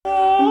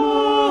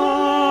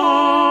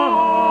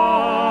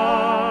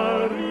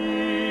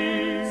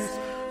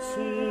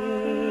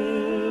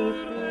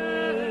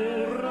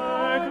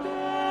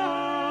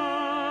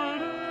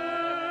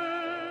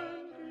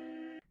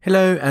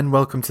Hello and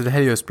welcome to the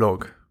Helios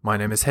blog. My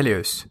name is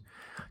Helios.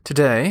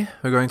 Today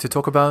we're going to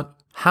talk about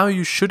how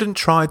you shouldn't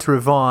try to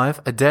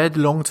revive a dead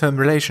long-term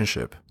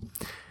relationship.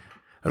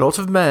 A lot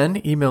of men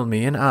email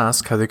me and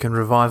ask how they can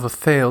revive a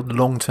failed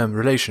long-term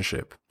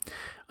relationship.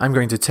 I'm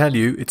going to tell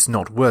you it's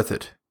not worth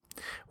it.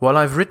 While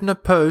I've written a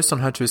post on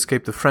how to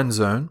escape the friend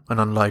zone, an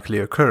unlikely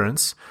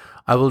occurrence,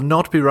 I will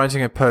not be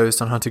writing a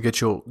post on how to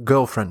get your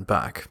girlfriend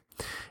back.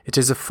 It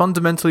is a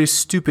fundamentally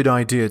stupid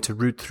idea to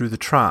root through the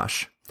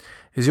trash.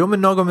 If your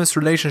monogamous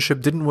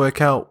relationship didn't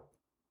work out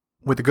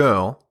with a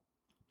girl,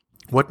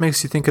 what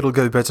makes you think it'll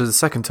go better the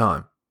second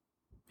time?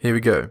 Here we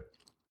go.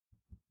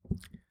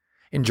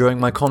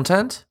 Enjoying my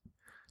content?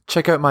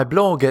 Check out my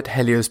blog at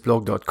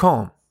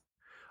heliosblog.com.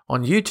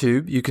 On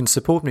YouTube, you can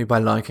support me by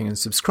liking and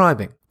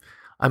subscribing.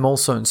 I'm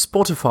also on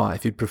Spotify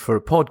if you'd prefer a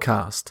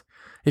podcast.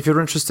 If you're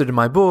interested in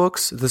my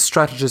books, The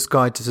Strategist's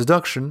Guide to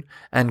Seduction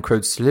and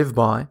Quotes to Live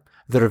By,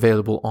 they're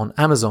available on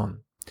Amazon.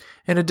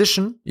 In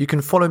addition, you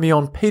can follow me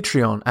on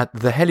Patreon at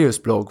the Helios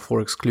blog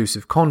for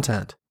exclusive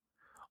content.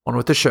 On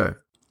with the show.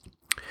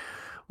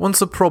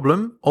 Once a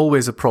problem,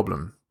 always a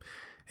problem.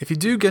 If you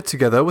do get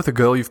together with a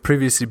girl you've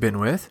previously been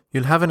with,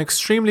 you'll have an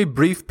extremely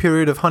brief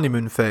period of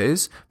honeymoon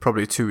phase,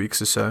 probably 2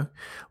 weeks or so,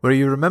 where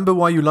you remember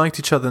why you liked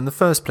each other in the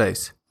first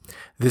place.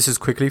 This is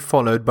quickly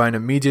followed by an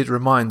immediate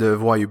reminder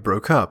of why you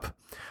broke up.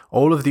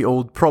 All of the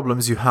old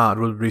problems you had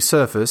will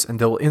resurface and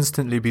there will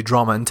instantly be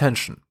drama and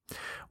tension.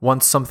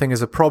 Once something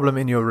is a problem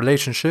in your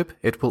relationship,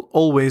 it will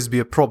always be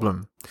a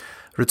problem.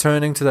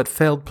 Returning to that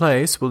failed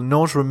place will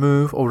not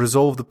remove or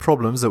resolve the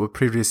problems that were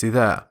previously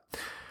there.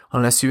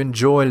 Unless you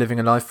enjoy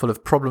living a life full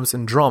of problems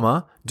and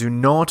drama, do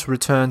not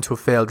return to a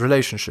failed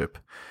relationship.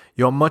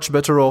 You are much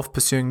better off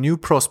pursuing new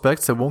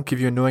prospects that won't give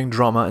you annoying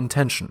drama and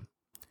tension.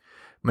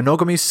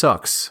 Monogamy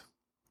sucks.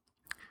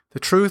 The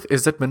truth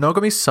is that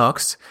monogamy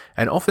sucks,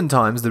 and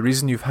oftentimes the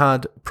reason you've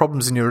had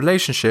problems in your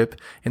relationship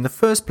in the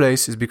first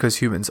place is because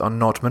humans are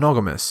not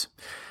monogamous.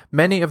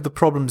 Many of the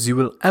problems you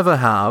will ever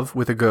have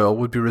with a girl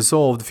would be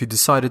resolved if you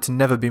decided to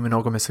never be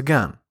monogamous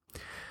again.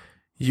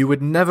 You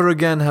would never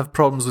again have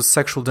problems with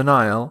sexual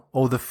denial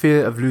or the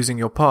fear of losing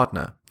your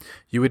partner.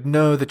 You would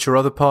know that your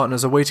other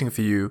partners are waiting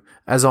for you,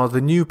 as are the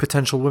new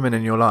potential women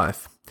in your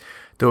life.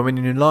 The women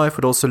in your life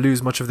would also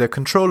lose much of their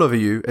control over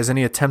you, as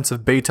any attempts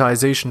of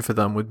betaization for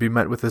them would be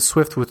met with a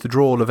swift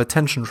withdrawal of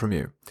attention from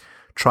you.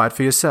 Try it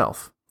for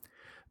yourself.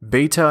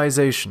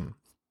 Betaization.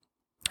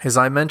 As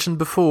I mentioned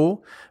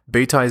before,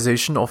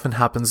 betaization often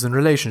happens in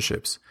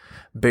relationships.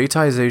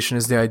 Betaization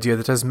is the idea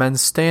that as men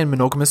stay in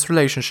monogamous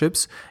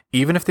relationships,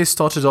 even if they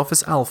started off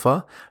as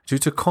alpha, due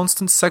to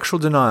constant sexual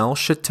denial,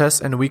 shit tests,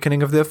 and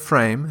weakening of their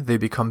frame, they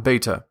become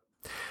beta.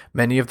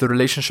 Many of the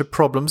relationship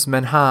problems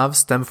men have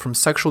stem from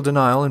sexual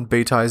denial and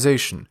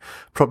betaization,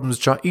 problems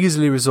which are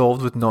easily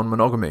resolved with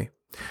non-monogamy.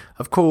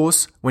 Of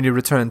course, when you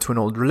return to an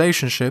old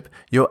relationship,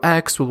 your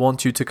ex will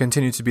want you to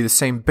continue to be the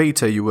same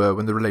beta you were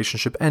when the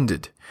relationship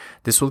ended.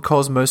 This will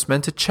cause most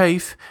men to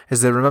chafe,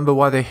 as they remember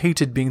why they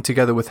hated being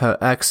together with their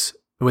ex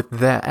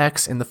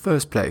in the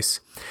first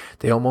place.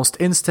 They almost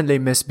instantly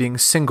miss being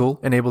single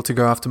and able to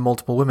go after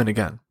multiple women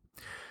again.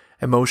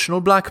 Emotional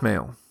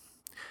blackmail.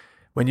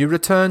 When you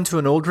return to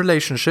an old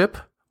relationship,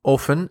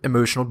 often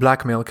emotional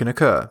blackmail can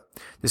occur.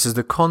 This is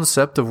the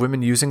concept of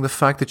women using the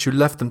fact that you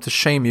left them to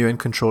shame you and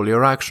control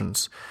your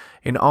actions.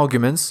 In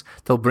arguments,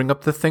 they'll bring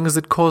up the things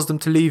that caused them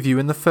to leave you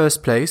in the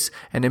first place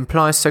and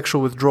imply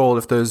sexual withdrawal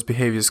if those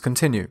behaviors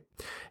continue.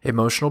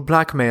 Emotional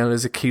blackmail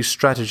is a key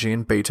strategy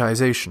in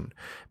betaization.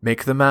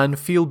 Make the man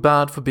feel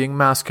bad for being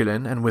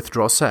masculine and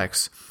withdraw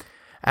sex.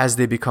 As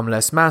they become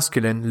less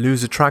masculine,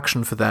 lose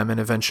attraction for them and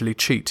eventually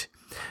cheat.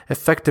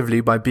 Effectively,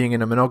 by being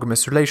in a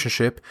monogamous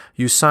relationship,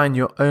 you sign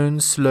your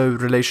own slow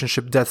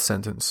relationship death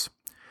sentence.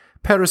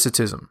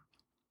 Parasitism.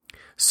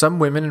 Some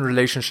women in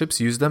relationships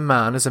use their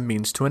man as a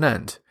means to an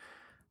end.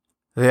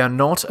 They are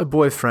not a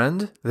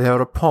boyfriend, they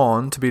are a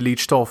pawn to be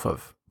leached off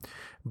of.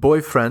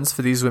 Boyfriends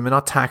for these women are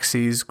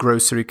taxis,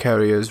 grocery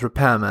carriers,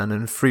 repairmen,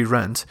 and free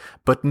rent,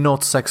 but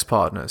not sex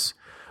partners.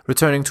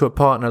 Returning to a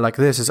partner like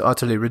this is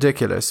utterly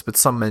ridiculous, but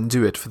some men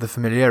do it for the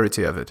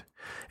familiarity of it.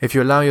 If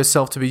you allow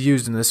yourself to be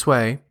used in this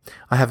way,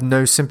 I have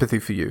no sympathy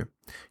for you.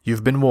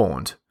 You've been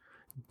warned.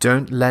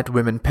 Don't let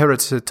women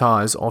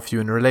parasitize off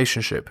you in a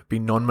relationship. Be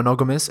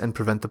non-monogamous and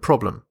prevent the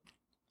problem.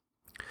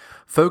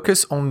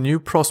 Focus on new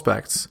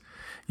prospects.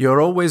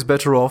 You're always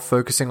better off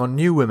focusing on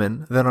new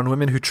women than on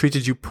women who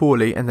treated you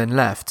poorly and then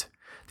left.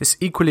 This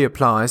equally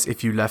applies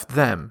if you left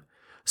them.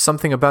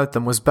 Something about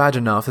them was bad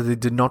enough that they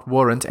did not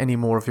warrant any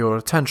more of your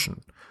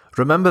attention.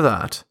 Remember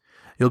that.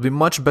 You'll be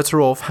much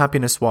better off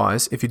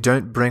happiness-wise if you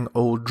don't bring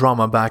old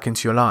drama back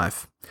into your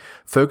life.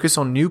 Focus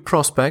on new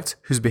prospects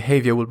whose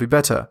behavior will be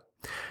better.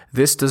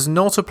 This does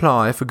not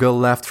apply if a girl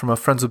left from a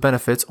friends with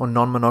benefits or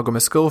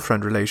non-monogamous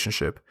girlfriend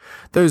relationship.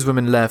 Those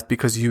women left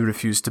because you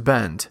refused to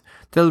bend.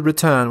 They'll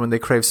return when they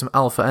crave some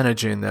alpha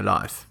energy in their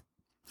life.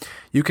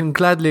 You can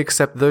gladly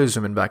accept those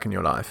women back in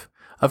your life.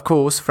 Of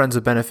course, friends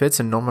with benefits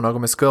and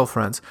non-monogamous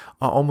girlfriends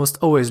are almost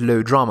always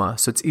low drama,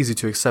 so it's easy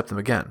to accept them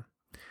again.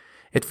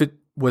 If it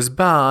was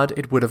bad,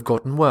 it would have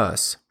gotten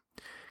worse.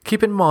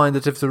 Keep in mind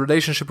that if the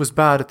relationship was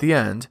bad at the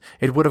end,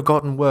 it would have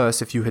gotten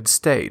worse if you had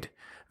stayed.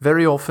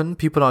 Very often,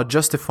 people are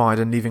justified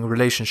in leaving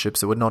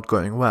relationships that were not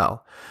going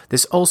well.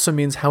 This also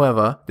means,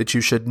 however, that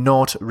you should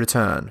not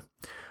return.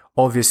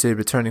 Obviously,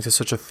 returning to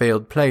such a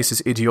failed place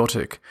is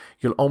idiotic.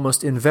 You'll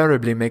almost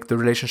invariably make the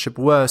relationship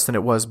worse than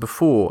it was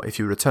before if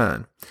you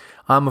return.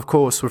 I'm of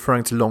course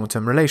referring to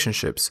long-term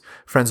relationships.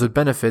 Friends with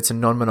benefits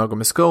and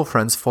non-monogamous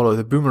girlfriends follow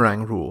the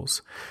boomerang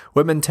rules.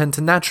 Women tend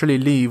to naturally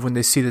leave when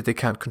they see that they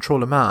can't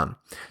control a man.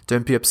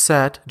 Don't be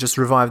upset, just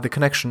revive the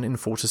connection in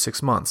 4 to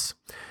 6 months.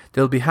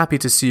 They'll be happy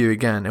to see you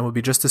again and will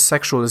be just as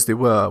sexual as they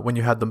were when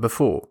you had them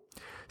before.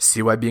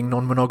 See why being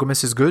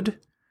non-monogamous is good?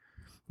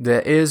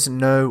 There is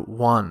no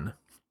one.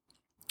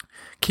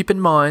 Keep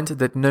in mind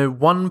that no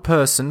one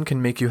person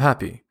can make you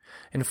happy.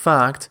 In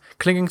fact,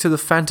 clinging to the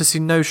fantasy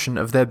notion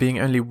of there being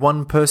only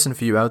one person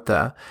for you out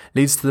there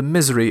leads to the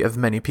misery of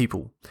many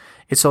people.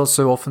 It's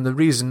also often the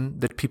reason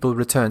that people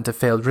return to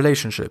failed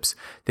relationships.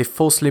 They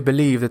falsely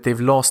believe that they've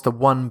lost the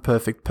one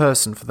perfect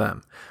person for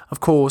them. Of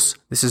course,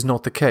 this is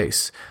not the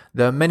case.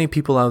 There are many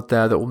people out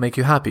there that will make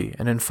you happy,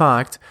 and in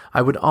fact,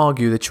 I would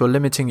argue that you're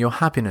limiting your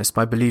happiness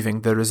by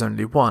believing there is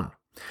only one.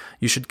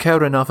 You should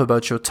care enough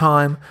about your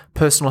time,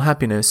 personal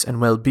happiness, and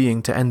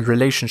well-being to end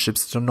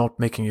relationships that are not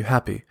making you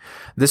happy.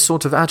 This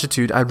sort of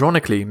attitude,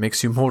 ironically,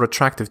 makes you more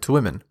attractive to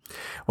women.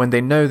 When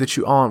they know that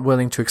you aren't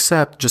willing to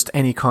accept just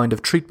any kind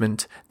of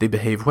treatment, they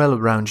behave well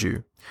around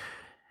you.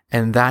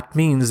 And that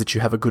means that you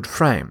have a good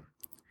frame.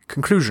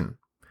 Conclusion.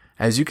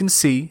 As you can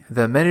see,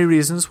 there are many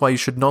reasons why you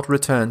should not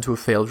return to a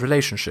failed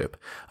relationship.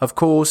 Of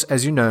course,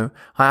 as you know,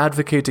 I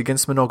advocate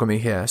against monogamy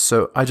here,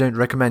 so I don't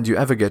recommend you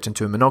ever get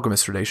into a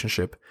monogamous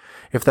relationship.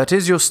 If that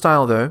is your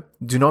style though,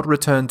 do not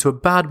return to a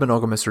bad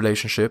monogamous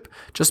relationship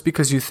just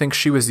because you think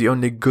she was the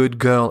only good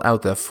girl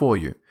out there for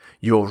you.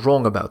 You're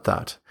wrong about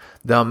that.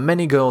 There are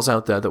many girls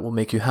out there that will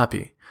make you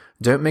happy.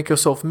 Don't make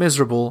yourself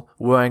miserable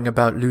worrying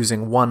about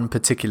losing one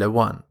particular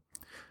one.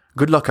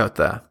 Good luck out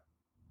there.